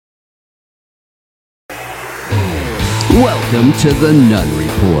Welcome to the Nunn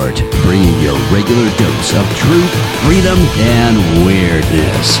Report, bringing your regular dose of truth, freedom, and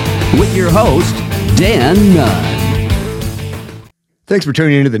weirdness. With your host, Dan Nunn. Thanks for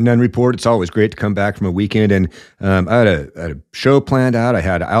tuning into the Nunn Report. It's always great to come back from a weekend, and I had a show planned out. I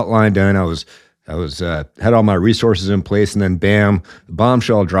had an outline done. I had all my resources in place, and then bam, the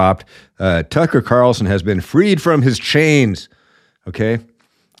bombshell dropped. Tucker Carlson has been freed from his chains. Okay,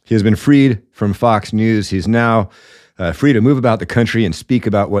 he has been freed from Fox News. He's now free to move about the country and speak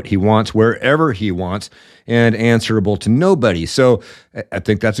about what he wants, wherever he wants, and answerable to nobody. So I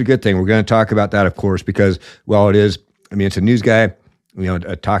think that's a good thing. We're going to talk about that, of course, because while it is, it's a news guy,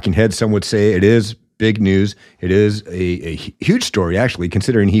 a talking head, some would say it is big news. It is a huge story, actually,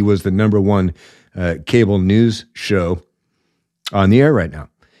 considering he was the number one cable news show on the air right now.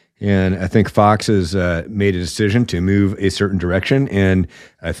 And I think Fox has made a decision to move a certain direction, and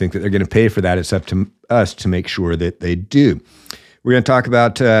I think that they're going to pay for that. It's up to us to make sure that they do. We're going to talk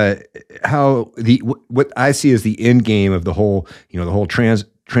about how what I see as the end game of the whole, the whole trans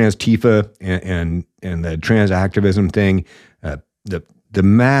Tifa and the trans activism thing, the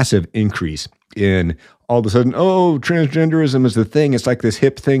massive increase in all of a sudden, transgenderism is the thing. It's like this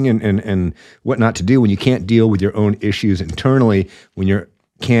hip thing and what not to do when you can't deal with your own issues internally, when you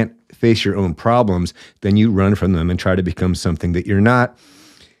can't face your own problems, then you run from them and try to become something that you're not.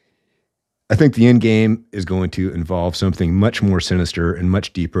 I think the end game is going to involve something much more sinister and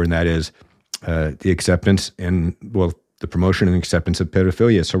much deeper, and that is the acceptance and, the promotion and acceptance of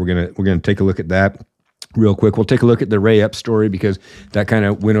pedophilia. So we're gonna take a look at that real quick. We'll take a look at the Ray Epps story because that kind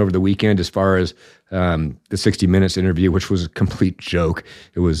of went over the weekend as far as the 60 Minutes interview, which was a complete joke.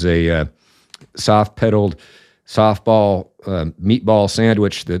 It was a soft-pedaled softball meatball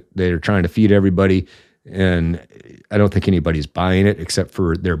sandwich that they're trying to feed everybody, and I don't think anybody's buying it except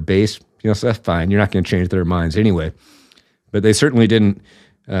for their base. So that's fine. You're not going to change their minds anyway. But they certainly didn't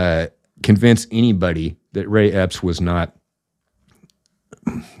convince anybody that Ray Epps was not.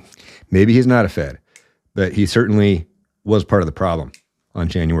 Maybe he's not a Fed, but he certainly was part of the problem on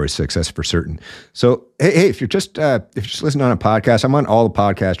January 6th. That's for certain. So hey, if you're just listening on a podcast, I'm on all the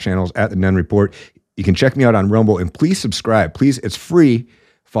podcast channels at the Nunn Report. You can check me out on Rumble, and please subscribe. Please, it's free.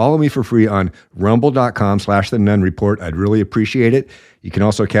 Follow me for free on rumble.com/the Nunn Report. I'd really appreciate it. You can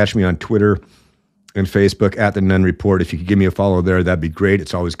also catch me on Twitter and Facebook at the Nunn Report. If you could give me a follow there, that'd be great.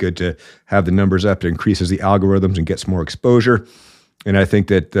 It's always good to have the numbers up. It increases the algorithms and gets more exposure. And I think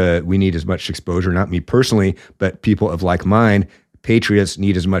that we need as much exposure, not me personally, but people of like mind, patriots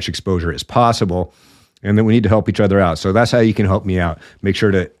need as much exposure as possible. And then we need to help each other out. So that's how you can help me out. Make sure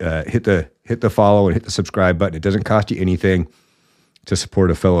to hit the follow and hit the subscribe button. It doesn't cost you anything to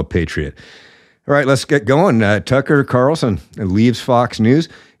support a fellow patriot. All right, let's get going. Tucker Carlson leaves Fox News,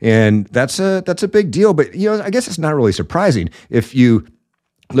 and that's a big deal. But I guess it's not really surprising if you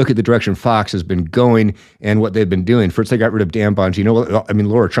look at the direction Fox has been going and what they've been doing. First, they got rid of Dan Bongino.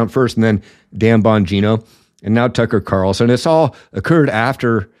 Laura Trump first, and then Dan Bongino, and now Tucker Carlson. It's all occurred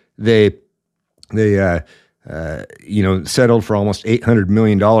after they settled for almost $800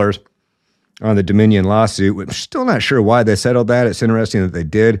 million on the Dominion lawsuit. We're still not sure why they settled that. It's interesting that they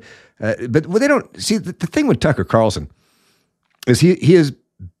did. But what they don't see, the thing with Tucker Carlson is he is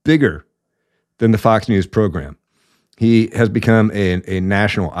bigger than the Fox News program. He has become a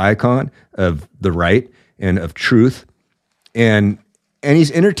national icon of the right and of truth, and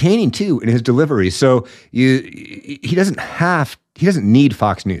he's entertaining too in his delivery. So he doesn't need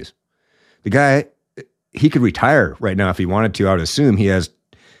Fox News. The guy, he could retire right now if he wanted to. I would assume he has,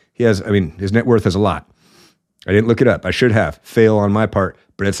 his net worth is a lot. I didn't look it up. I should have. Fail on my part,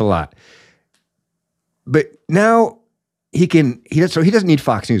 but it's a lot. But now he doesn't need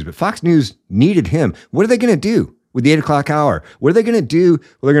Fox News, but Fox News needed him. What are they going to do with the 8 o'clock hour? What are they going to do?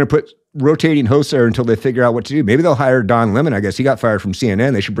 Well, they're going to put rotating hosts there until they figure out what to do. Maybe they'll hire Don Lemon. I guess he got fired from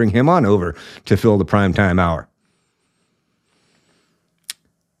CNN. They should bring him on over to fill the primetime hour.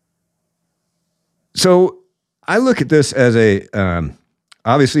 So I look at this as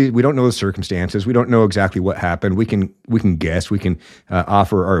obviously we don't know the circumstances. We don't know exactly what happened. We can guess. We can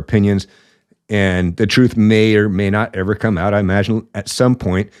offer our opinions, and the truth may or may not ever come out. I imagine at some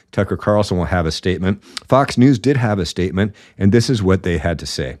point Tucker Carlson will have a statement. Fox News did have a statement, and this is what they had to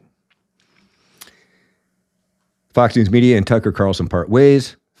say. Fox News Media and Tucker Carlson part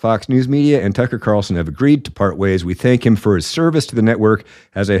ways. Fox News Media and Tucker Carlson have agreed to part ways. We thank him for his service to the network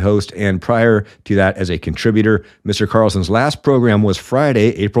as a host and prior to that as a contributor. Mr. Carlson's last program was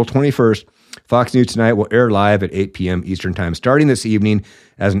Friday, April 21st. Fox News Tonight will air live at 8 p.m. Eastern Time starting this evening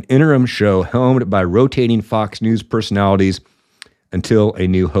as an interim show helmed by rotating Fox News personalities until a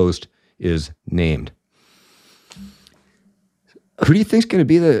new host is named. Who do you think is going to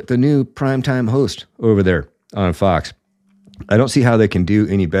be the new primetime host over there on Fox? I don't see how they can do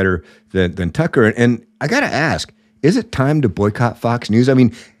any better than Tucker. And I got to ask, is it time to boycott Fox News? I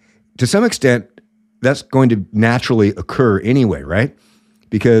mean, to some extent, that's going to naturally occur anyway, right?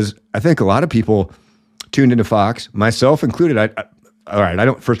 Because I think a lot of people tuned into Fox, myself included.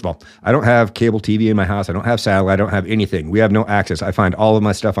 First of all, I don't have cable TV in my house. I don't have satellite. I don't have anything. We have no access. I find all of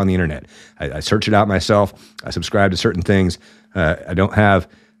my stuff on the internet. I search it out myself. I subscribe to certain things. I don't have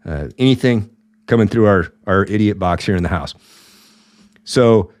anything coming through our idiot box here in the house.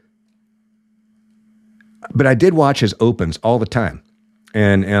 So, but I did watch his opens all the time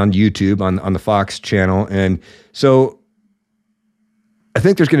and on YouTube on the Fox channel. And so I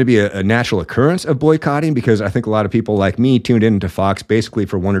think there's going to be a natural occurrence of boycotting because I think a lot of people like me tuned into Fox basically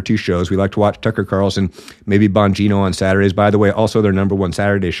for one or two shows. We like to watch Tucker Carlson, maybe Bongino on Saturdays. By the way, also their number one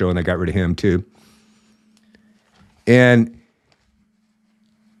Saturday show, and they got rid of him too. And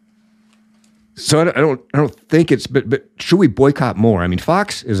so I don't think it's, but should we boycott more? I mean,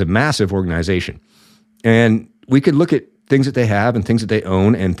 Fox is a massive organization, and we could look at things that they have and things that they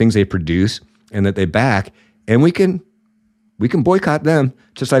own and things they produce and that they back, and we can boycott them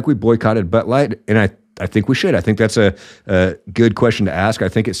just like we boycotted Bud Light. And I think we should. I think that's a good question to ask. I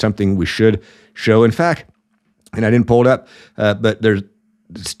think it's something we should show. In fact, and I didn't pull it up, but there's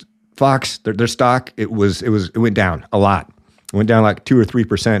Fox, their stock, it went down a lot. It went down like 2 or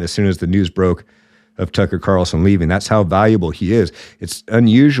 3% as soon as the news broke of Tucker Carlson leaving. That's how valuable he is. It's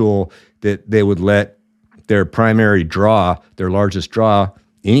unusual that they would let their primary draw, their largest draw,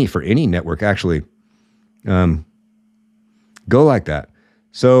 for any network actually, go like that.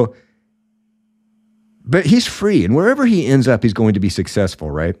 So, but he's free, and wherever he ends up, he's going to be successful,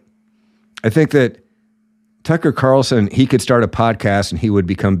 right? I think that Tucker Carlson, he could start a podcast and he would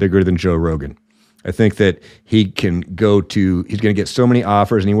become bigger than Joe Rogan. I think that he's going to get so many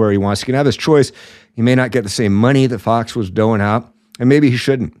offers anywhere he wants. He can have his choice. He may not get the same money that Fox was doling out, and maybe he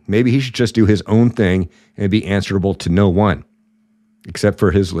shouldn't. Maybe he should just do his own thing and be answerable to no one, except for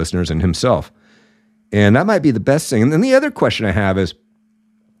his listeners and himself. And that might be the best thing. And then the other question I have is,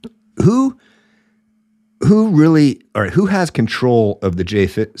 who has control of the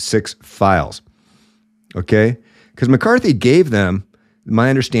J6 files? Okay? Because McCarthy gave them, my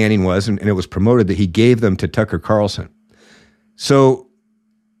understanding was, and it was promoted that he gave them to Tucker Carlson. So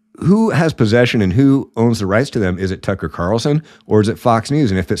who has possession and who owns the rights to them? Is it Tucker Carlson or is it Fox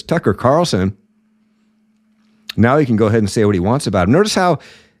News? And if it's Tucker Carlson, now he can go ahead and say what he wants about him. Notice how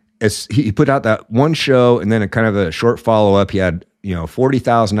he put out that one show and then a kind of a short follow-up. He had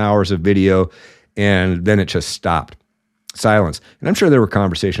 40,000 hours of video, and then it just stopped. Silence. And I'm sure there were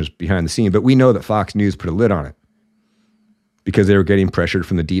conversations behind the scene, but we know that Fox News put a lid on it because they were getting pressured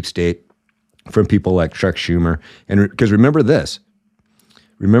from the deep state, from people like Chuck Schumer. And because remember this.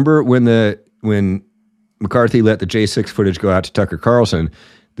 Remember when McCarthy let the J6 footage go out to Tucker Carlson,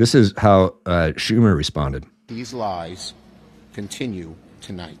 this is how Schumer responded. These lies continue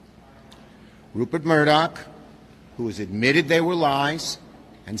tonight. Rupert Murdoch, who has admitted they were lies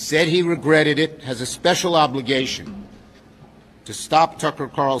and said he regretted it, has a special obligation to stop Tucker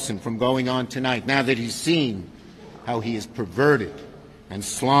Carlson from going on tonight now that he's seen how he has perverted and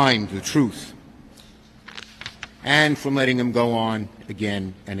slimed the truth, and from letting him go on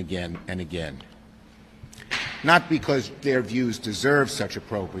again and again and again. Not because their views deserve such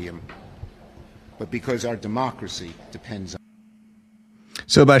opprobrium, but because our democracy depends on.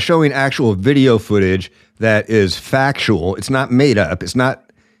 So by showing actual video footage that is factual, it's not made up, it's not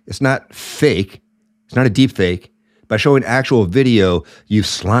fake, it's not a deep fake. By showing actual video, you've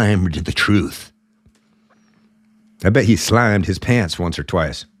slimed the truth. I bet he slimed his pants once or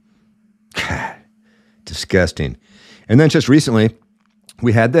twice. God, disgusting. And then just recently,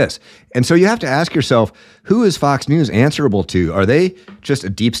 we had this. And so you have to ask yourself, who is Fox News answerable to? Are they just a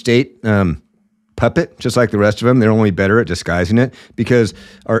deep state puppet, just like the rest of them? They're only better at disguising it? Because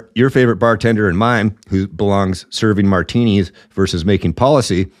your favorite bartender and mine, who belongs serving martinis versus making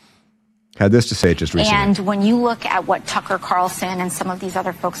policy, had this to say just recently. And when you look at what Tucker Carlson and some of these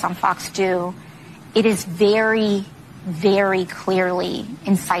other folks on Fox do, it is very, very clearly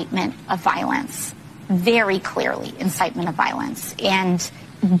incitement of violence. Very clearly incitement of violence. And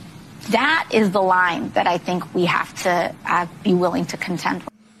that is the line that I think we have to be willing to contend with.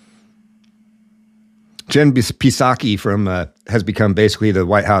 Jen Psaki has become basically the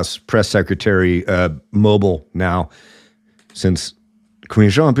White House press secretary mobile now, since Queen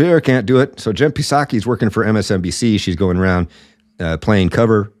Jean-Pierre can't do it. So Jen Psaki is working for MSNBC. She's going around playing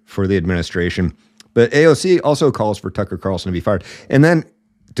cover for the administration. But AOC also calls for Tucker Carlson to be fired. And then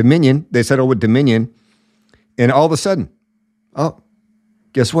Dominion, they settled with Dominion. And all of a sudden, Oh,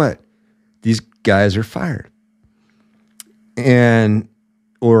 guess what? These guys are fired.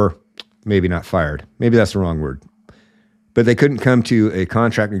 Or maybe not fired. Maybe that's the wrong word. But they couldn't come to a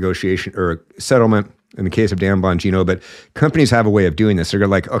contract negotiation or a settlement in the case of Dan Bongino. But companies have a way of doing this. They're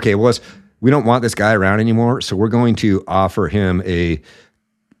like, okay, well, we don't want this guy around anymore, so we're going to offer him a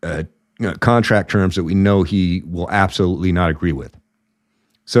contract terms that we know he will absolutely not agree with.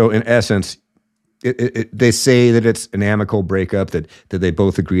 So in essence, they say that it's an amicable breakup, that they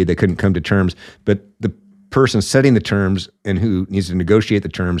both agreed they couldn't come to terms, but the person setting the terms and who needs to negotiate the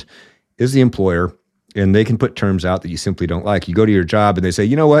terms is the employer, and they can put terms out that you simply don't like. You go to your job and they say,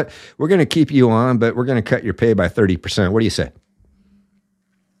 you know what, we're going to keep you on, but we're going to cut your pay by 30%. What do you say?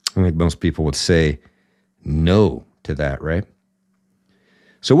 I think most people would say no to that, right?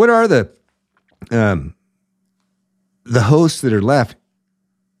 So what are the hosts that are left?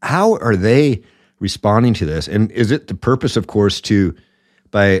 How are they responding to this? And is it the purpose, of course,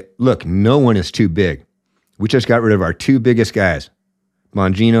 look, no one is too big. We just got rid of our two biggest guys,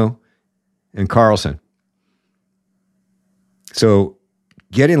 Bongino and Carlson. So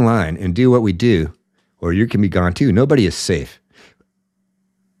get in line and do what we do, or you can be gone too. Nobody is safe.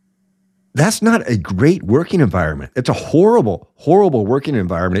 That's not a great working environment. It's a horrible, horrible working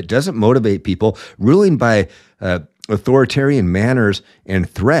environment. It doesn't motivate people. Ruling by authoritarian manners and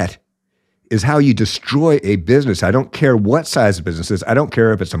threat is how you destroy a business. I don't care what size the business is. I don't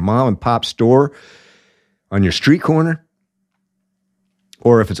care if it's a mom and pop store on your street corner,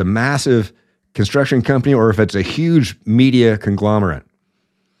 or if it's a massive construction company, or if it's a huge media conglomerate.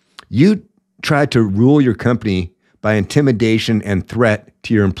 You try to rule your company by intimidation and threat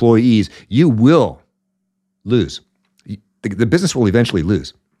to your employees, you will lose. The business will eventually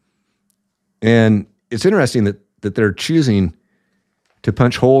lose. And it's interesting that they're choosing to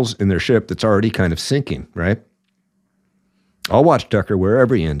punch holes in their ship that's already kind of sinking, right? I'll watch Tucker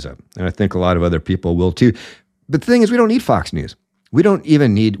wherever he ends up. And I think a lot of other people will too. But the thing is, we don't need Fox News. We don't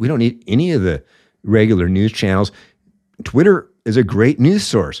need any of the regular news channels. Twitter is a great news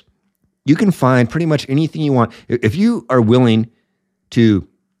source. You can find pretty much anything you want. If you are willing to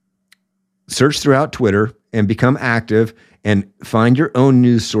search throughout Twitter and become active and find your own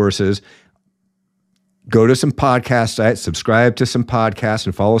news sources, go to some podcast sites, subscribe to some podcasts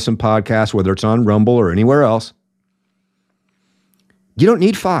and follow some podcasts, whether it's on Rumble or anywhere else. You don't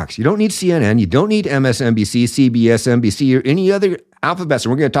need Fox. You don't need CNN. You don't need MSNBC, CBS, NBC, or any other alphabets.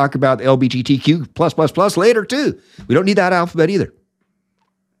 And we're going to talk about LGBTQ++ later too. We don't need that alphabet either.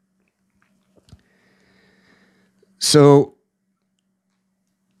 So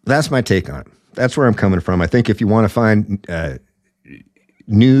that's my take on it. That's where I'm coming from. I think if you want to find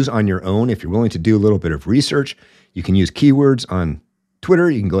news on your own, if you're willing to do a little bit of research, you can use keywords on Twitter.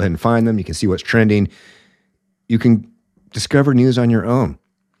 You can go ahead and find them. You can see what's trending. You can discover news on your own.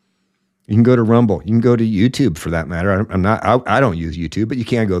 You can go to Rumble. You can go to YouTube for that matter. I don't use YouTube, but you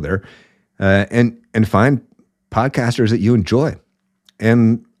can go there and find podcasters that you enjoy.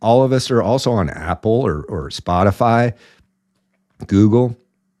 And all of us are also on Apple or Spotify, Google.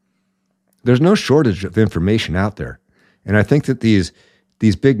 There's no shortage of information out there. And I think that these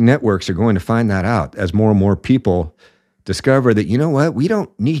big networks are going to find that out as more and more people discover that, you know what, we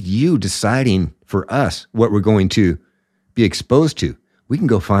don't need you deciding for us what we're going to be exposed to. We can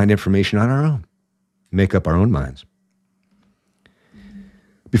go find information on our own, make up our own minds.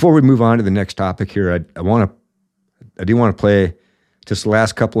 Before we move on to the next topic here, I do want to play just the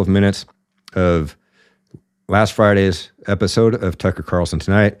last couple of minutes of last Friday's episode of Tucker Carlson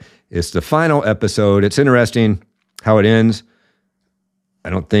Tonight. It's the final episode. It's interesting how it ends. I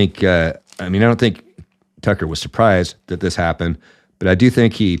don't think Tucker was surprised that this happened, but I do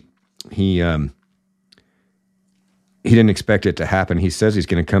think he didn't expect it to happen. He says he's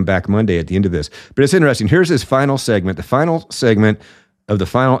going to come back Monday at the end of this. But it's interesting. Here's his final segment, the final segment of the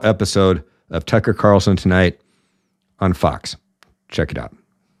final episode of Tucker Carlson Tonight on Fox. Check it out.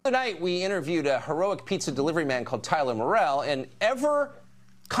 Tonight, we interviewed a heroic pizza delivery man called Tyler Morrell, and ever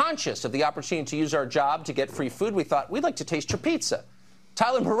conscious of the opportunity to use our job to get free food, we thought we'd like to taste your pizza.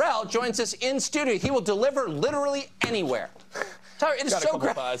 Tyler Morrell joins us in studio. He will deliver literally anywhere. Tyler, it is so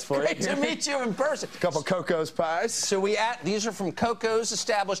great to meet you in person. A couple Coco's pies. So these are from Coco's,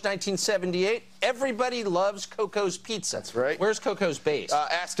 established 1978. Everybody loves Coco's Pizza. That's right. Where's Coco's based?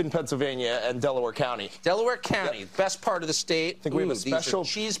 Aston, Pennsylvania, and Delaware County. Delaware County, yep. Best part of the state. I think we have a special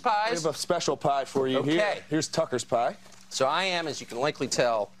cheese pies. We have a special pie for you here. Here's Tucker's pie. So I am, as you can likely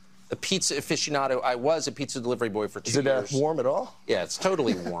tell, a pizza aficionado. I was a pizza delivery boy for 2 years. Is it warm at all? Yeah, it's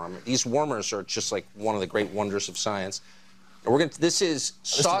totally warm. These warmers are just like one of the great wonders of science. This is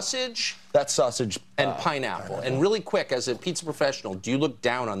sausage. That's sausage and pineapple. And really quick, as a pizza professional, do you look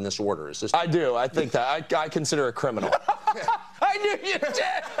down on this order? Is this? I do. I think that I consider a criminal. I knew you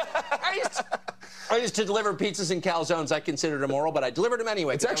did. I used to deliver pizzas and calzones. I considered them immoral, but I delivered them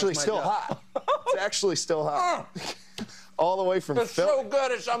anyway. It's actually still hot. It's actually still hot. All the way from It's Philly. so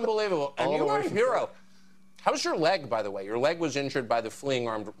good. It's unbelievable. And you are a hero. How's your leg, by the way? Your leg was injured by the fleeing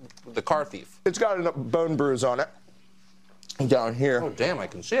armed, the car thief. It's got a bone bruise on it. Down here. Oh, damn, I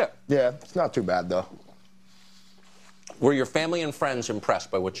can see it. Yeah, it's not too bad, though. Were your family and friends impressed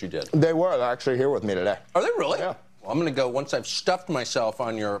by what you did? They were. They're actually here with me today. Are they really? Yeah. Well, I'm going to go, once I've stuffed myself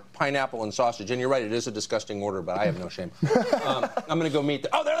on your pineapple and sausage, and you're right, it is a disgusting order, but I have no shame. I'm going to go meet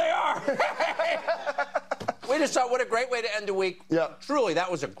oh, there they are! We just thought, what a great way to end a week. Yeah. Truly,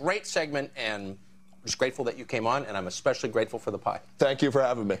 that was a great segment, and I'm just grateful that you came on, and I'm especially grateful for the pie. Thank you for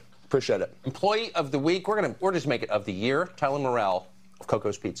having me. Appreciate it. Employee of the week, we're just make it of the year, Tyler Morrell of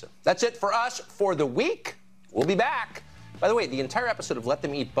Coco's Pizza. That's it for us for the week. We'll be back. By the way, the entire episode of Let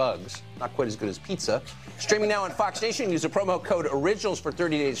Them Eat Bugs, not quite as good as pizza, streaming now on Fox Nation. Use the promo code ORIGINALS for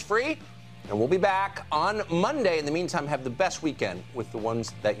 30 days free. And we'll be back on Monday. In the meantime, have the best weekend with the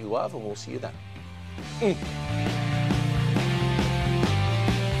ones that you love, and we'll see you then.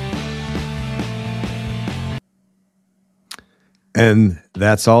 And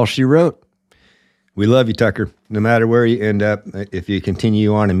that's all she wrote. We love you, Tucker. No matter where you end up, if you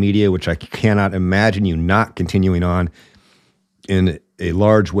continue on in media, which I cannot imagine you not continuing on in a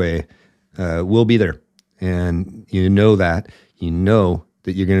large way, we'll be there. And you know that. You know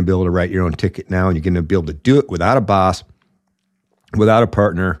that you're going to be able to write your own ticket now, and you're going to be able to do it without a boss, without a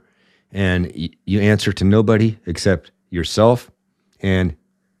partner, and you answer to nobody except yourself and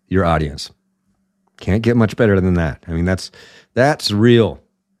your audience. Can't get much better than that. I mean, that's real.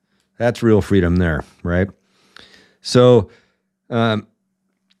 That's real freedom there, right? So, I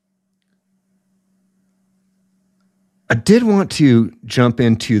did want to jump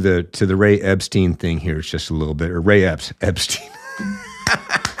into the Ray Epstein thing here just a little bit, or Ray Epstein.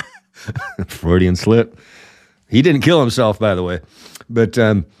 Freudian slip. He didn't kill himself, by the way. But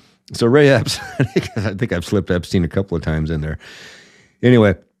so Ray Epps, I think I've slipped Epstein a couple of times in there.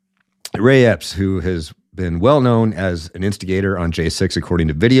 Anyway, Ray Epps, who has been well known as an instigator on J6, according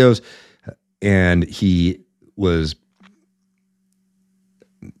to videos, and he was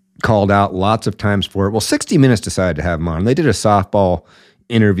called out lots of times for it. Well, 60 Minutes decided to have him on. They did a softball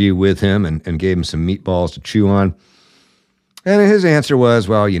interview with him and gave him some meatballs to chew on. And his answer was,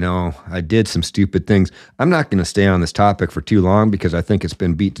 well, you know, I did some stupid things. I'm not going to stay on this topic for too long because I think it's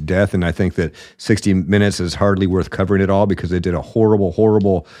been beat to death, and I think that 60 Minutes is hardly worth covering at all because they did a horrible,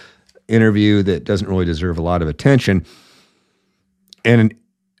 horrible interview that doesn't really deserve a lot of attention. And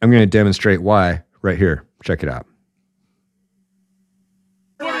I'm going to demonstrate why right here. Check it out.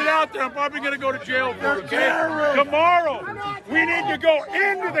 Put it out there. I'm probably going to go to jail for it. Okay? Tomorrow, we need to go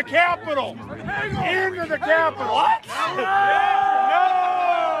into the Capitol. Into the Capitol. What? No!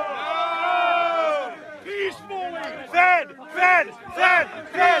 Peacefully. Fed.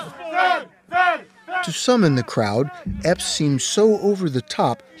 To some in the crowd, Epps seemed so over the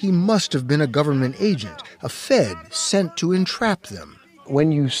top he must have been a government agent, a Fed sent to entrap them.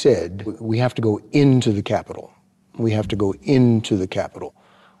 When you said, we have to go into the Capitol, we have to go into the Capitol,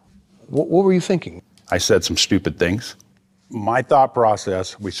 what were you thinking? I said some stupid things. My thought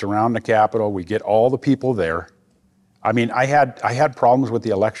process, we surround the Capitol, we get all the people there. I mean, I had problems with the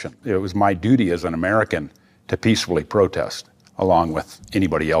election. It was my duty as an American to peacefully protest, along with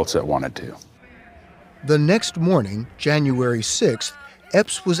anybody else that wanted to. The next morning, January 6th,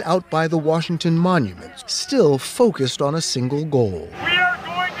 Epps was out by the Washington Monument, still focused on a single goal. We are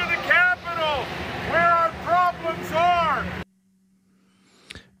going to the Capitol, where our problems are.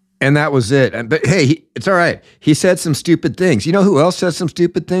 And that was it. But hey, it's all right. He said some stupid things. You know who else says some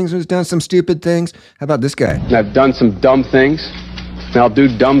stupid things, who's done some stupid things? How about this guy? I've done some dumb things, and I'll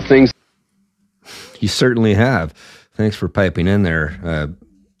do dumb things. You certainly have. Thanks for piping in there,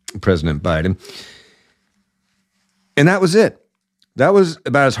 President Biden. And that was it. That was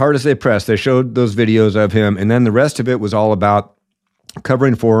about as hard as they pressed. They showed those videos of him, and then the rest of it was all about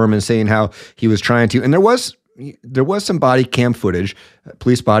covering for him and saying how he was trying to. And there was some body cam footage,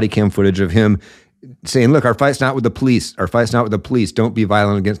 police body cam footage of him saying, look, our fight's not with the police. Our fight's not with the police. Don't be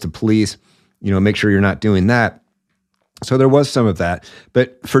violent against the police. You know, make sure you're not doing that. So there was some of that.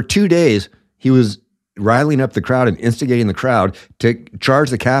 But for 2 days, he was riling up the crowd and instigating the crowd to charge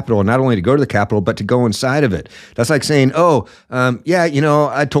the Capitol, and not only to go to the Capitol, but to go inside of it. That's like saying, yeah, you know,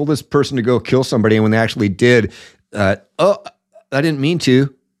 I told this person to go kill somebody, and when they actually did, I didn't mean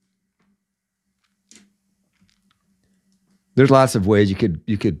to. There's lots of ways you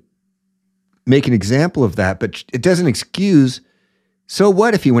could make an example of that, but it doesn't excuse. So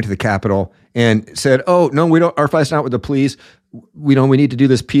what if he went to the Capitol and said, "Oh no, we don't. Our fight's not with the police. We need to do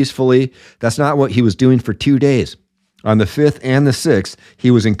this peacefully." That's not what he was doing for 2 days. On the 5th and the 6th, he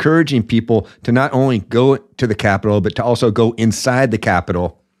was encouraging people to not only go to the Capitol, but to also go inside the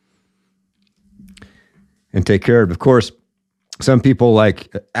Capitol and take care of it. Of course, some people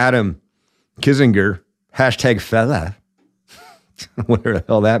like Adam Kissinger, #fella, whatever the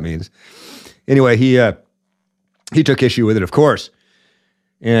hell that means. Anyway, he took issue with it, of course.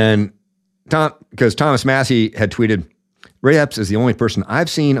 And because Thomas Massey had tweeted, "Ray Epps is the only person I've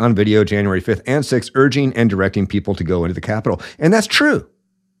seen on video January 5th and 6th urging and directing people to go into the Capitol." And that's true.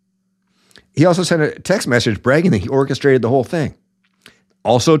 He also sent a text message bragging that he orchestrated the whole thing.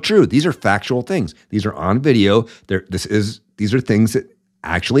 Also true. These are factual things. These are on video. These are things that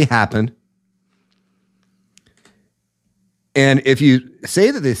actually happened. And if you say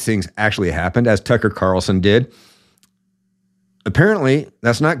that these things actually happened, as Tucker Carlson did, apparently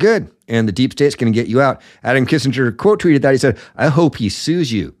that's not good. And the deep state's going to get you out. Adam Kissinger quote tweeted that. He said, "I hope he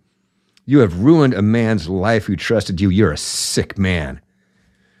sues you. You have ruined a man's life who trusted you. You're a sick man."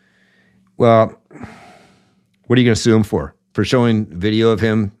 Well, what are you going to sue him for? For showing video of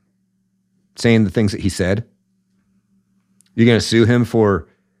him saying the things that he said? You're going to sue him for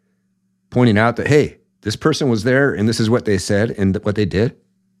pointing out that, hey, this person was there and this is what they said and what they did?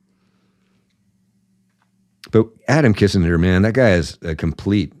 But Adam Kissinger, man, that guy is a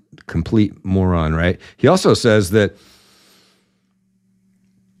complete moron, right? He also says that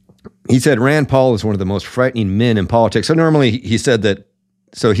Rand Paul is one of the most frightening men in politics. So normally he said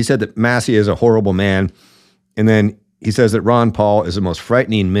that Massey is a horrible man. And then he says that Ron Paul is the most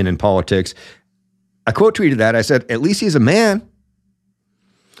frightening man in politics. I quote tweeted that. I said, at least he's a man.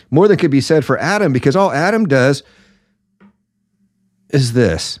 More than could be said for Adam, because all Adam does is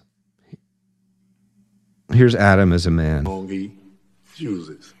this. Here's Adam as a man. Thank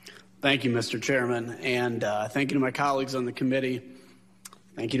you, Mr. Chairman, and thank you to my colleagues on the committee.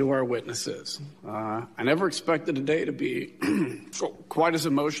 Thank you to our witnesses. I never expected today to be quite as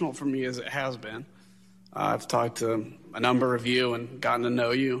emotional for me as it has been. I've talked to a number of you and gotten to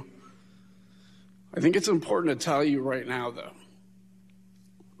know you. I think it's important to tell you right now, though.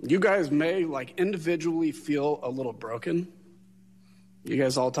 You guys may, individually feel a little broken. You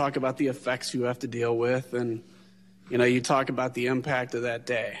guys all talk about the effects you have to deal with, and, you talk about the impact of that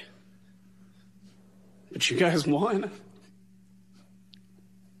day. But you guys won.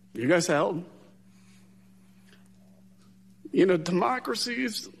 You guys held.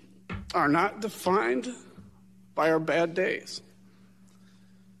 Democracies are not defined by our bad days.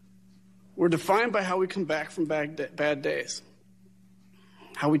 We're defined by how we come back from bad days,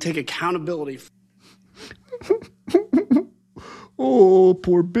 how we take accountability. Oh,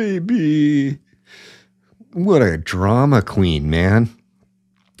 poor baby. What a drama queen, man.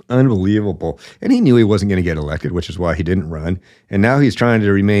 Unbelievable. And he knew he wasn't going to get elected, which is why he didn't run. And now he's trying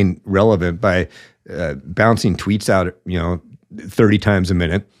to remain relevant by bouncing tweets out, 30 times a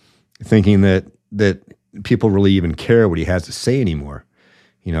minute, thinking that people really even care what he has to say anymore.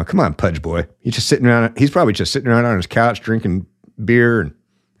 Come on, Pudge boy. He's just sitting around. He's probably just sitting around on his couch drinking beer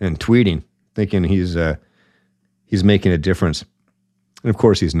and tweeting, thinking he's making a difference. And of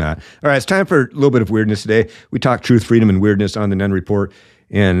course he's not. All right, it's time for a little bit of weirdness today. We talk truth, freedom, and weirdness on the Nunn Report.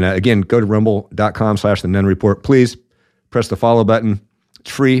 And again, go to rumble.com/the Nunn Report. Please press the follow button.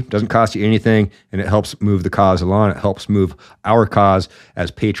 It's free, doesn't cost you anything, and it helps move the cause along. It helps move our cause as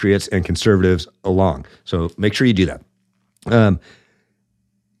patriots and conservatives along. So make sure you do that.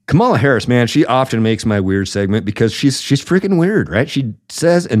 Kamala Harris, man, she often makes my weird segment because she's freaking weird, right? She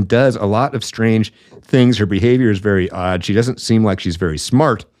says and does a lot of strange things. Her behavior is very odd. She doesn't seem like she's very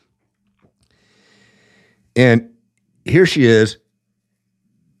smart. And here she is,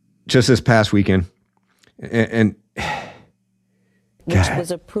 just this past weekend, and which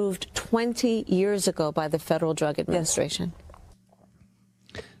was approved 20 years ago by the Federal Drug Administration.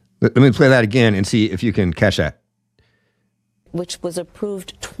 Let me play that again and see if you can catch that. Which was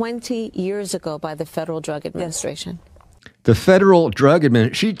approved 20 years ago by the Federal Drug Administration. The Federal Drug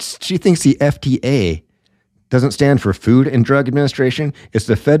Administration, she thinks the FDA doesn't stand for Food and Drug Administration. It's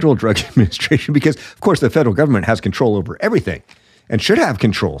the Federal Drug Administration because, of course, the federal government has control over everything and should have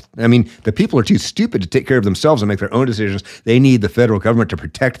control. I mean, the people are too stupid to take care of themselves and make their own decisions. They need the federal government to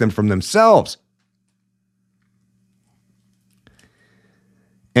protect them from themselves.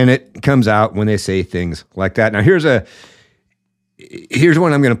 And it comes out when they say things like that. Now, here's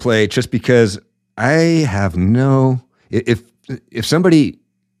one I'm going to play just because I have if somebody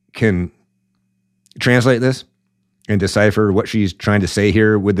can translate this and decipher what she's trying to say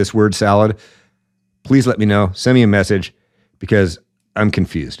here with this word salad, please let me know. Send me a message because I'm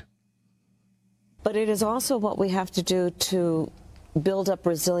confused. But it is also what we have to do to build up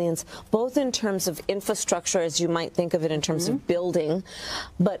resilience, both in terms of infrastructure, as you might think of it in terms of building,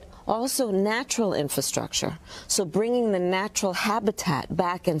 but also natural infrastructure. So bringing the natural habitat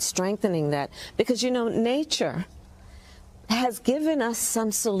back and strengthening that, because, you know, nature has given us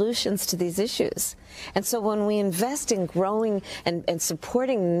some solutions to these issues. And so when we invest in growing and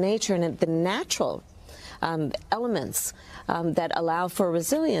supporting nature and the natural elements that allow for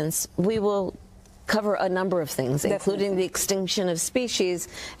resilience, we will cover a number of things, including the extinction of species,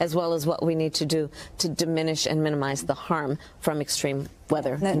 as well as what we need to do to diminish and minimize the harm from extreme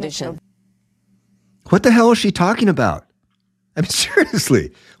weather conditions. What the hell is she talking about? I mean,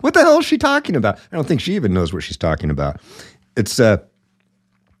 seriously, what the hell is she talking about? I don't think she even knows what she's talking about. It's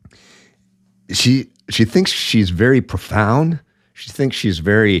she thinks she's very profound. She thinks she's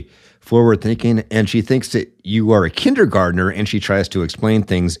very forward thinking, and she thinks that you are a kindergartner, and she tries to explain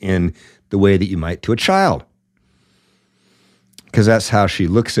things in the way that you might to a child. Because that's how she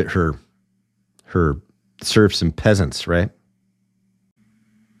looks at her serfs and peasants, right?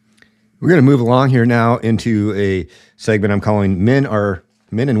 We're going to move along here now into a segment I'm calling Men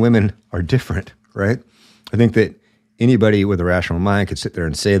and Women Are Different, right? I think that anybody with a rational mind could sit there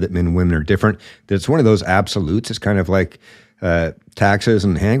and say that men and women are different. That it's one of those absolutes. It's kind of like taxes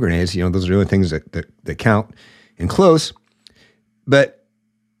and hand grenades. You know, those are the only things that count and close. But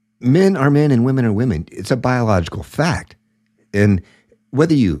men are men and women are women. It's a biological fact. And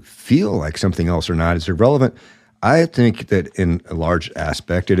whether you feel like something else or not is irrelevant. I think that in a large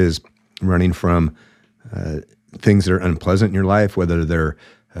aspect, it is running from things that are unpleasant in your life, whether they're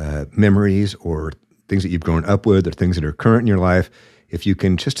memories or things that you've grown up with or things that are current in your life. If you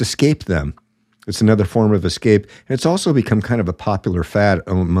can just escape them, it's another form of escape. And it's also become kind of a popular fad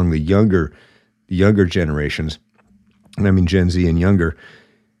among the younger generations. And I mean Gen Z and younger.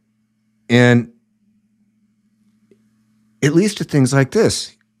 And it leads to things like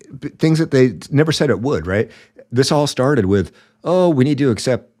this, things that they never said it would, right? This all started with, oh, we need to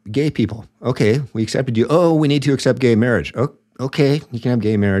accept gay people. Okay, we accepted you. Oh, we need to accept gay marriage. Oh, okay, you can have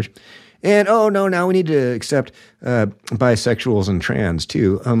gay marriage. And, oh, no, now we need to accept bisexuals and trans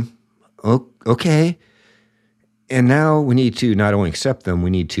too. Okay. And now we need to not only accept them, we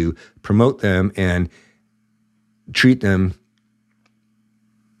need to promote them and treat them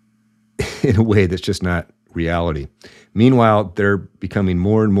in a way that's just not reality. Meanwhile, they're becoming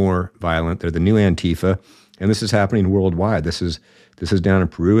more and more violent. They're the new Antifa, and this is happening worldwide. This is down in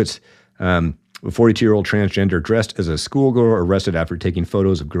Peru. It's a 42-year-old transgender dressed as a schoolgirl arrested after taking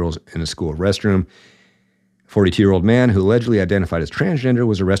photos of girls in a school restroom. 42-year-old man who allegedly identified as transgender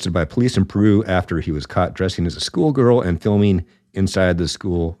was arrested by police in Peru after he was caught dressing as a schoolgirl and filming inside the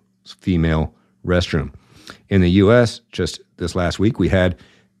school's female restroom. In the U.S., just this last week, we had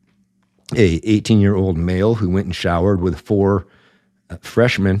a 18-year-old male who went and showered with 4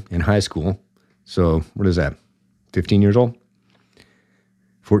 freshmen in high school. So what is that, 15 years old?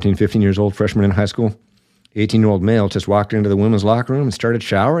 14, 15 years old, freshman in high school. 18-year-old male just walked into the women's locker room and started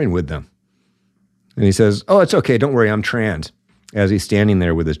showering with them. And he says, oh, it's okay, don't worry, I'm trans, as he's standing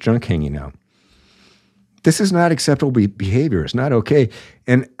there with his junk hanging out. This is not acceptable behavior. It's not okay.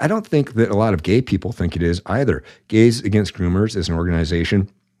 And I don't think that a lot of gay people think it is either. Gays Against Groomers is an organization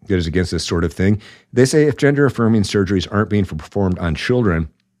that is against this sort of thing. They say if gender-affirming surgeries aren't being performed on children,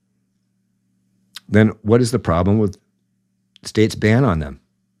 then what is the problem with states' ban on them?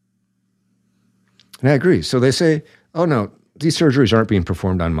 And I agree. So they say, oh no, these surgeries aren't being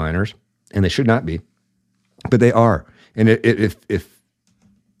performed on minors, and they should not be, but they are. And if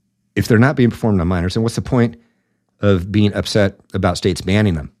they're not being performed on minors, then what's the point of being upset about states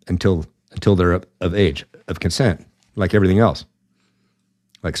banning them until they're of age, of consent, like everything else?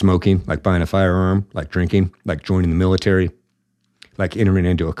 Like smoking, like buying a firearm, like drinking, like joining the military, like entering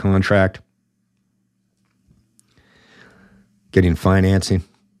into a contract, getting financing.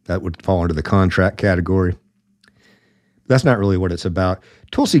 That would fall into the contract category. That's not really what it's about.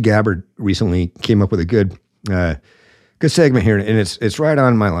 Tulsi Gabbard recently came up with a good segment here, and it's right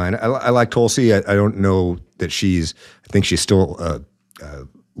on my line. I like Tulsi. I don't know that I think she's still a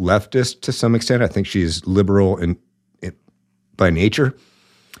leftist to some extent. I think she's liberal by nature,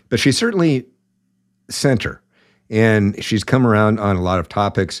 but she's certainly center, and she's come around on a lot of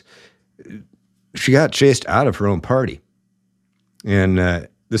topics. She got chased out of her own party, and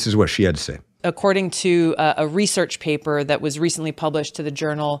this is what she had to say. According to a research paper that was recently published to the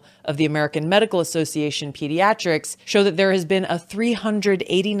Journal of the American Medical Association Pediatrics, show that there has been a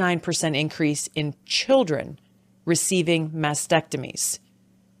 389% increase in children receiving mastectomies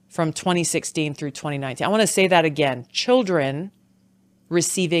from 2016 through 2019. I want to say that again. Children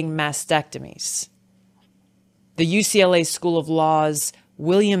receiving mastectomies. The UCLA School of Law's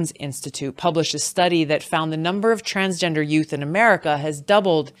Williams Institute published a study that found the number of transgender youth in America has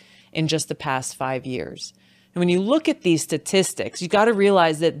doubled in just the past 5 years. And when you look at these statistics, you got to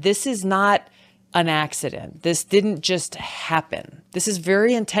realize that this is not an accident. This didn't just happen. This is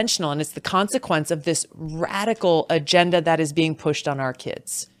very intentional, and it's the consequence of this radical agenda that is being pushed on our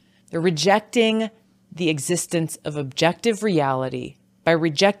kids. They're rejecting the existence of objective reality by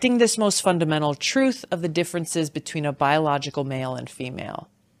rejecting this most fundamental truth of the differences between a biological male and female.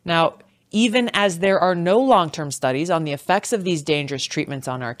 Now, even as there are no long-term studies on the effects of these dangerous treatments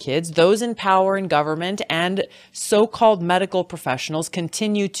on our kids, those in power in government and so-called medical professionals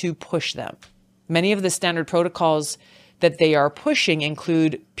continue to push them. Many of the standard protocols that they are pushing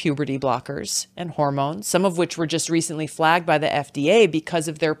include puberty blockers and hormones, some of which were just recently flagged by the FDA because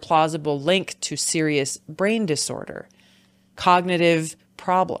of their plausible link to serious brain disorder, cognitive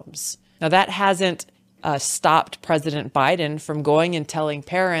problems. Now, that hasn't stopped President Biden from going and telling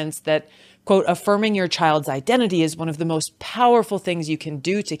parents that, quote, affirming your child's identity is one of the most powerful things you can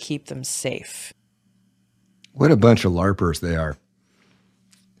do to keep them safe. What a bunch of LARPers they are.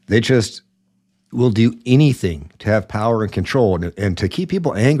 They just will do anything to have power and control and to keep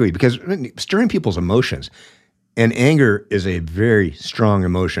people angry, because stirring people's emotions, and anger is a very strong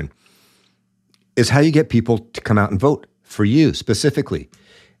emotion, is how you get people to come out and vote for you specifically.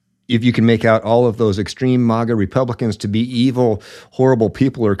 If you can make out all of those extreme MAGA Republicans to be evil, horrible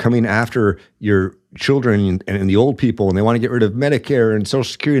people who are coming after your children and the old people, and they want to get rid of Medicare and Social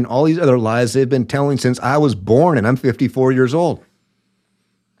Security and all these other lies they've been telling since I was born, and I'm 54 years old.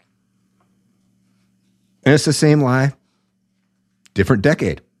 And it's the same lie, different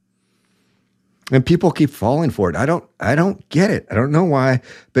decade. And people keep falling for it. I don't get it. I don't know why,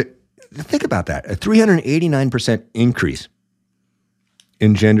 but think about that. A 389% increase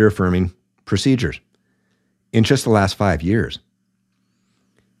in gender-affirming procedures in just the last 5 years.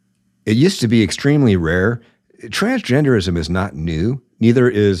 It used to be extremely rare. Transgenderism is not new. Neither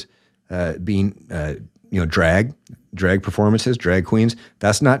is being drag performances, drag queens.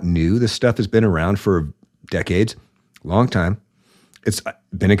 That's not new. This stuff has been around for decades, long time. It's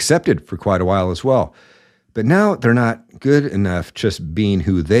been accepted for quite a while as well. But now they're not good enough just being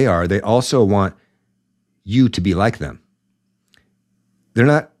who they are. They also want you to be like them. They're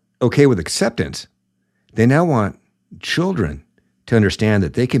not okay with acceptance. They now want children to understand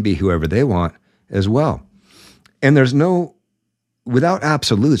that they can be whoever they want as well. And without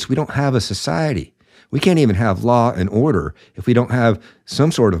absolutes, we don't have a society. We can't even have law and order if we don't have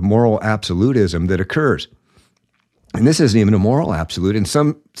some sort of moral absolutism that occurs. And this isn't even a moral absolute. In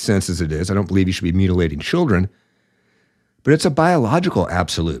some senses it is. I don't believe you should be mutilating children. But it's a biological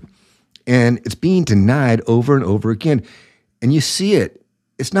absolute. And it's being denied over and over again. And you see it.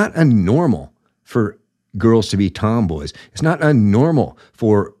 It's not unnormal for girls to be tomboys. It's not unnormal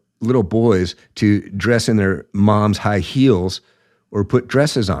for little boys to dress in their mom's high heels or put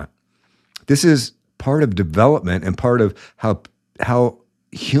dresses on. This is part of development and part of how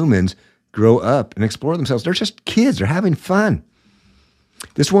humans grow up and explore themselves. They're just kids. They're having fun.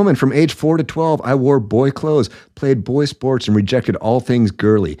 This woman, from age 4 to 12, I wore boy clothes, played boy sports, and rejected all things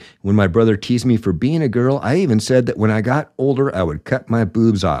girly. When my brother teased me for being a girl, I even said that when I got older, I would cut my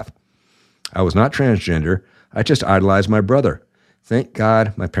boobs off. I was not transgender. I just idolized my brother. Thank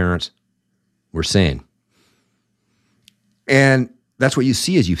God my parents were sane. And that's what you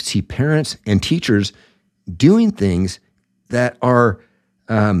see, is you see parents and teachers doing things that are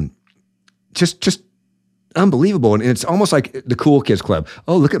just unbelievable. And it's almost like the cool kids club.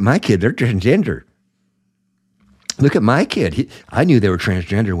 Oh, look at my kid. They're transgender. Look at my kid. I knew they were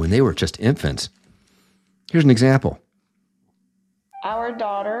transgender when they were just infants. Here's an example. Our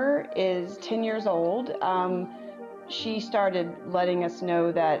daughter is 10 years old. She started letting us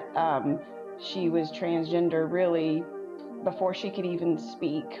know that she was transgender really before she could even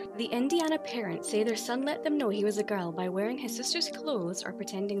speak. The Indiana parents say their son let them know he was a girl by wearing his sister's clothes or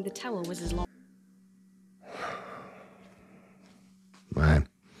pretending the towel was his long. Right.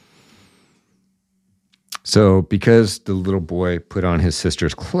 So because the little boy put on his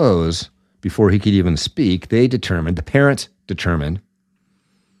sister's clothes before he could even speak, the parents determined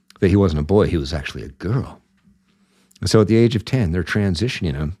that he wasn't a boy, he was actually a girl. And so at the age of 10, they're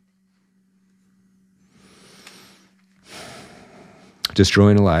transitioning him,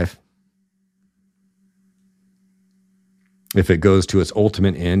 destroying a life. If it goes to its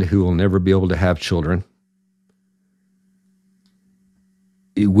ultimate end, who will never be able to have children.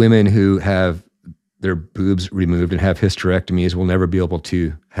 Women who have their boobs removed and have hysterectomies will never be able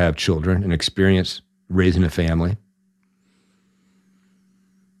to have children and experience raising a family.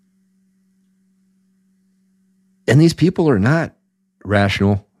 And these people are not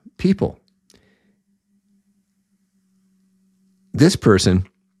rational people. This person,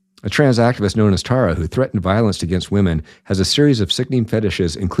 a trans activist known as Tara, who threatened violence against women, has a series of sickening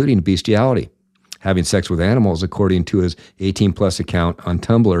fetishes, including bestiality, having sex with animals, according to his 18-plus account on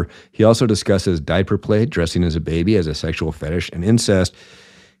Tumblr. He also discusses diaper play, dressing as a baby as a sexual fetish, and incest.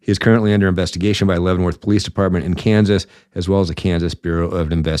 He is currently under investigation by Leavenworth Police Department in Kansas, as well as the Kansas Bureau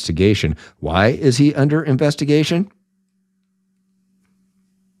of Investigation. Why is he under investigation?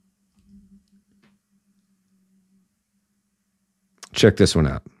 Check this one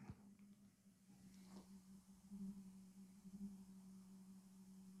out.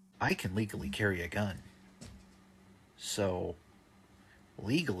 I can legally carry a gun. So,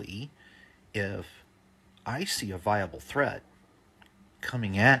 legally, if I see a viable threat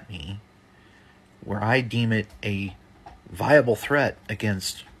coming at me where I deem it a viable threat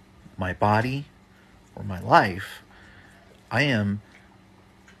against my body or my life, I am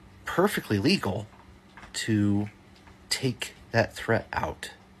perfectly legal to take that threat out.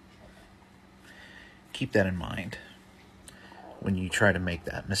 Keep that in mind when you try to make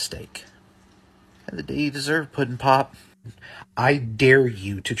that mistake. And the day you deserve, Puddin' Pop. I dare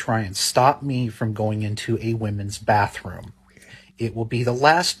you to try and stop me from going into a women's bathroom. It will be the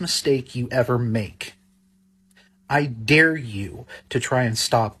last mistake you ever make. I dare you to try and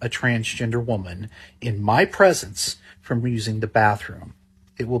stop a transgender woman in my presence from using the bathroom.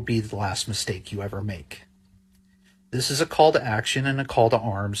 It will be the last mistake you ever make. This is a call to action and a call to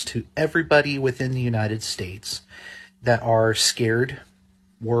arms to everybody within the United States that are scared,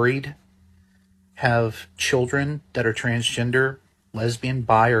 worried, have children that are transgender, lesbian,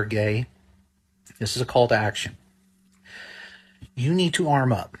 bi, or gay. This is a call to action. You need to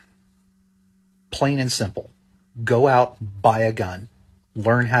arm up. Plain and simple. Go out, buy a gun.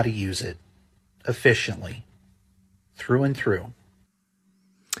 Learn how to use it efficiently, through and through.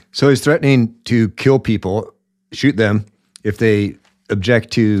 So he's threatening to kill people, shoot them, if they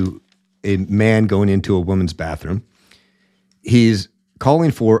object to a man going into a woman's bathroom. He's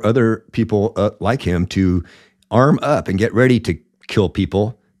calling for other people like him to arm up and get ready to kill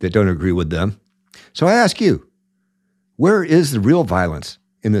people that don't agree with them. So I ask you, where is the real violence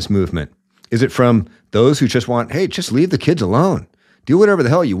in this movement? Is it from those who just want, hey, just leave the kids alone. Do whatever the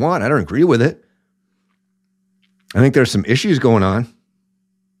hell you want. I don't agree with it. I think there's some issues going on.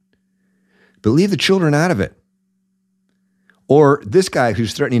 But leave the children out of it. Or this guy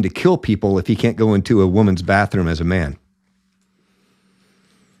who's threatening to kill people if he can't go into a woman's bathroom as a man.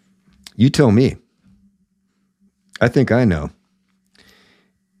 You tell me. I think I know.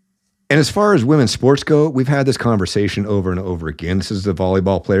 And as far as women's sports go, we've had this conversation over and over again. This is the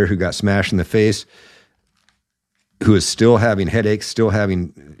volleyball player who got smashed in the face, who is still having headaches, still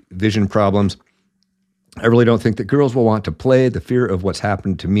having vision problems. I really don't think that girls will want to play. The fear of what's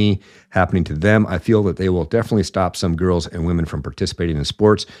happened to me happening to them, I feel that they will definitely stop some girls and women from participating in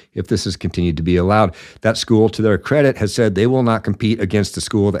sports if this is continued to be allowed. That school, to their credit, has said they will not compete against the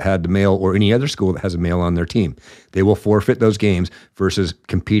school that had the male or any other school that has a male on their team. They will forfeit those games versus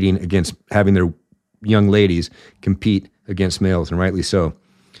competing against having their young ladies compete against males, and rightly so.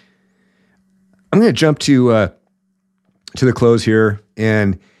 I'm going to jump to the close here,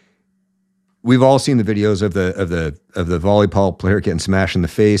 and we've all seen the videos of the volleyball player getting smashed in the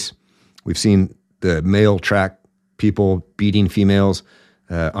face. We've seen the male track people beating females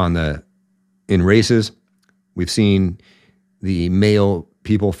in races. We've seen the male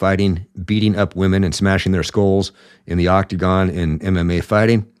people fighting, beating up women and smashing their skulls in the octagon in MMA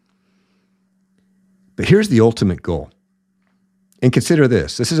fighting. But here's the ultimate goal. And consider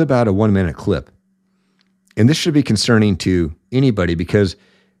this. This is about a 1-minute clip. And this should be concerning to anybody, because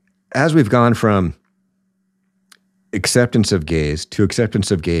as we've gone from acceptance of gays to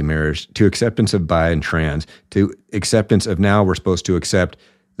acceptance of gay marriage to acceptance of bi and trans to acceptance of now we're supposed to accept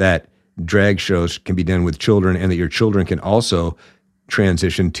that drag shows can be done with children and that your children can also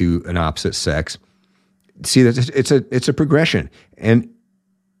transition to an opposite sex. See, that it's a progression. And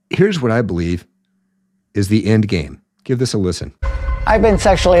here's what I believe is the end game. Give this a listen. I've been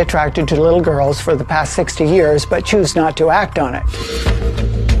sexually attracted to little girls for the past 60 years, but choose not to act on it.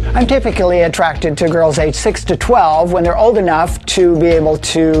 I'm typically attracted to girls aged 6 to 12 when they're old enough to be able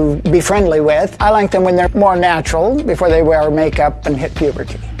to be friendly with. I like them when they're more natural, before they wear makeup and hit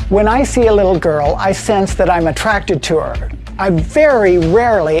puberty. When I see a little girl, I sense that I'm attracted to her. I very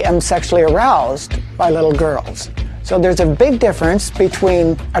rarely am sexually aroused by little girls. So there's a big difference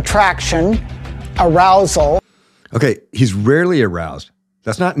between attraction, arousal. Okay, he's rarely aroused.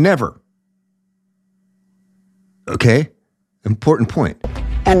 That's not never. Okay? Important point.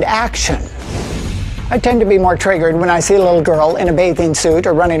 And action. I tend to be more triggered when I see a little girl in a bathing suit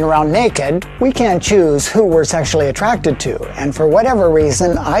or running around naked. We can't choose who we're sexually attracted to, and for whatever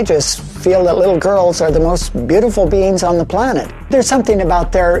reason, I just feel that little girls are the most beautiful beings on the planet. There's something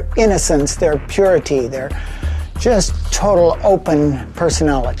about their innocence, their purity, their just total open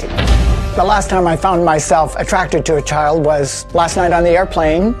personality. The last time I found myself attracted to a child was last night on the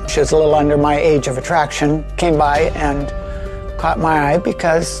airplane. She was a little under my age of attraction, came by and caught my eye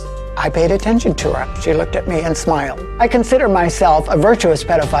because I paid attention to her. She looked at me and smiled. I consider myself a virtuous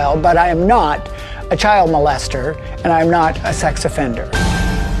pedophile, but I am not a child molester, and I am not a sex offender.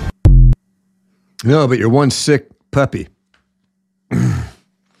 No, but you're one sick puppy.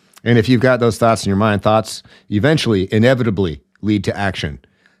 And if you've got those thoughts in your mind, thoughts eventually, inevitably lead to action.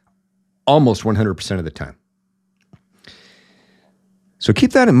 Almost 100% of the time. So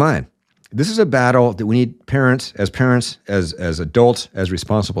keep that in mind. This is a battle that we need parents, as adults, as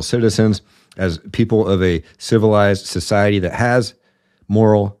responsible citizens, as people of a civilized society that has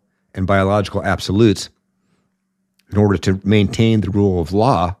moral and biological absolutes in order to maintain the rule of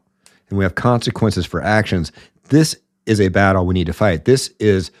law, and we have consequences for actions. This is a battle we need to fight. This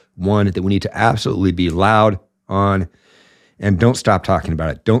is one that we need to absolutely be loud on, and don't stop talking about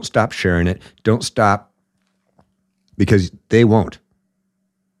it. Don't stop sharing it. Don't stop, because they won't.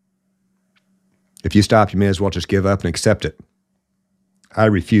 If you stop, you may as well just give up and accept it. I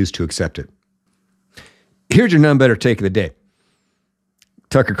refuse to accept it. Here's your none better take of the day.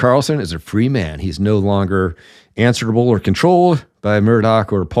 Tucker Carlson is a free man. He's no longer answerable or controlled by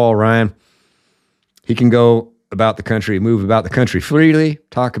Murdoch or Paul Ryan. He can go about the country, move about the country freely,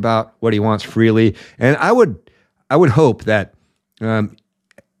 talk about what he wants freely. And I would hope that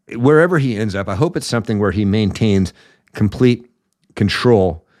wherever he ends up, I hope it's something where he maintains complete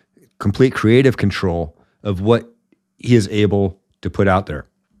control, complete creative control of what he is able to put out there.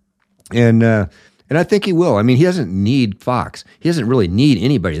 And I think he will. I mean, he doesn't need Fox. He doesn't really need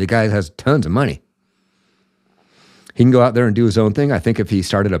anybody. The guy has tons of money. He can go out there and do his own thing. I think if he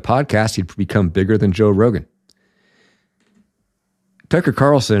started a podcast, he'd become bigger than Joe Rogan. Tucker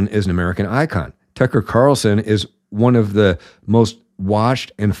Carlson is an American icon. Tucker Carlson is one of the most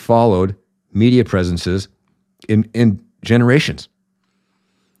watched and followed media presences in generations.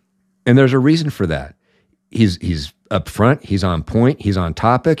 And there's a reason for that. He's up front, he's on point, he's on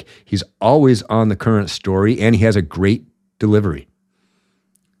topic, he's always on the current story, and he has a great delivery.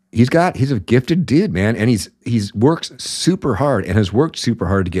 He's a gifted dude, man, and he's works super hard and has worked super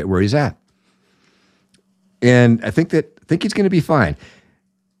hard to get where he's at. And I think he's going to be fine.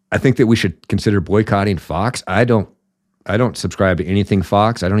 I think that we should consider boycotting Fox. I don't subscribe to anything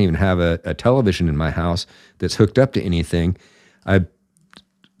Fox. I don't even have a television in my house that's hooked up to anything. I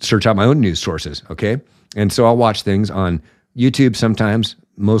search out my own news sources, okay? And so I'll watch things on YouTube sometimes,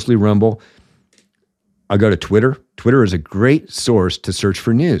 mostly Rumble. I'll go to Twitter. Twitter is a great source to search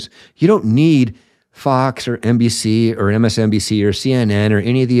for news. You don't need Fox or NBC or MSNBC or CNN or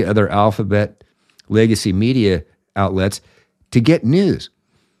any of the other alphabet legacy media outlets to get news.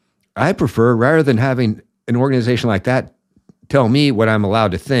 I prefer, rather than having an organization like that tell me what I'm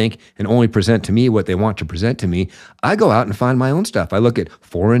allowed to think and only present to me what they want to present to me, I go out and find my own stuff. I look at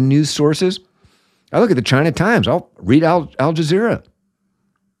foreign news sources. I look at the China Times. I'll read Al Jazeera.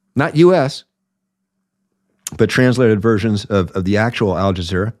 Not U.S., but translated versions of the actual Al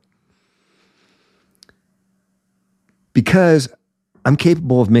Jazeera. Because I'm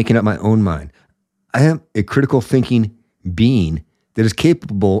capable of making up my own mind. I am a critical thinking being that is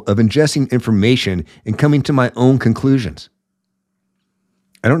capable of ingesting information and coming to my own conclusions.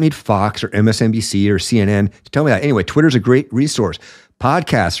 I don't need Fox or MSNBC or CNN to tell me that. Anyway, Twitter's a great resource.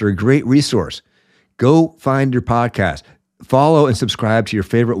 Podcasts are a great resource. Go find your podcast. Follow and subscribe to your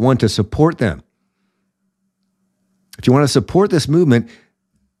favorite one to support them. If you want to support this movement,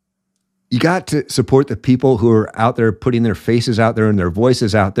 you got to support the people who are out there putting their faces out there and their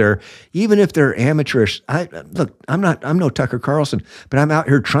voices out there, even if they're amateurish. Look, I'm no Tucker Carlson, but I'm out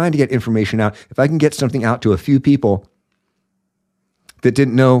here trying to get information out. If I can get something out to a few people that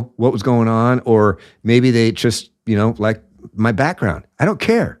didn't know what was going on, or maybe they just, like my background, I don't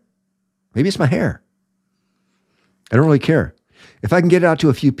care. Maybe it's my hair. I don't really care. If I can get it out to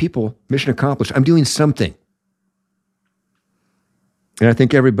a few people, mission accomplished. I'm doing something. And I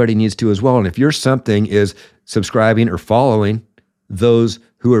think everybody needs to as well. And if your something is subscribing or following those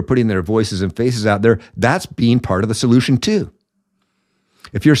who are putting their voices and faces out there, that's being part of the solution too.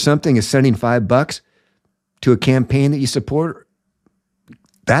 If your something is sending $5 to a campaign that you support,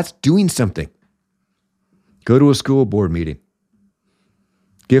 that's doing something. Go to a school board meeting.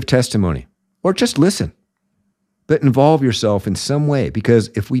 Give testimony. Or just listen. But involve yourself in some way, because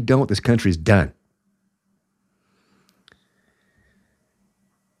if we don't, this country's done.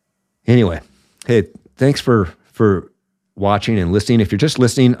 Anyway, hey, thanks for watching and listening. If you're just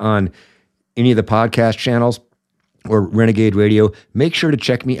listening on any of the podcast channels or Renegade Radio, make sure to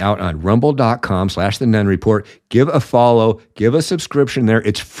check me out on rumble.com/The Nunn Report. Give a follow, give a subscription there.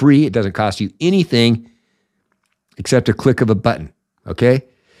 It's free. It doesn't cost you anything except a click of a button, okay?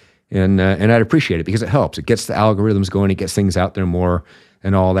 And I'd appreciate it because it helps. It gets the algorithms going. It gets things out there more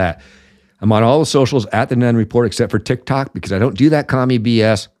and all that. I'm on all the socials at The Nunn Report except for TikTok because I don't do that commie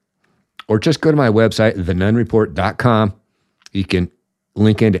BS. Or just go to my website, thenunnreport.com. You can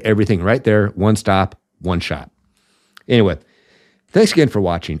link into everything right there. One stop, one shop. Anyway, thanks again for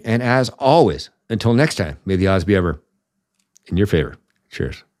watching. And as always, until next time, may the odds be ever in your favor.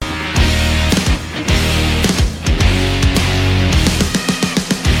 Cheers.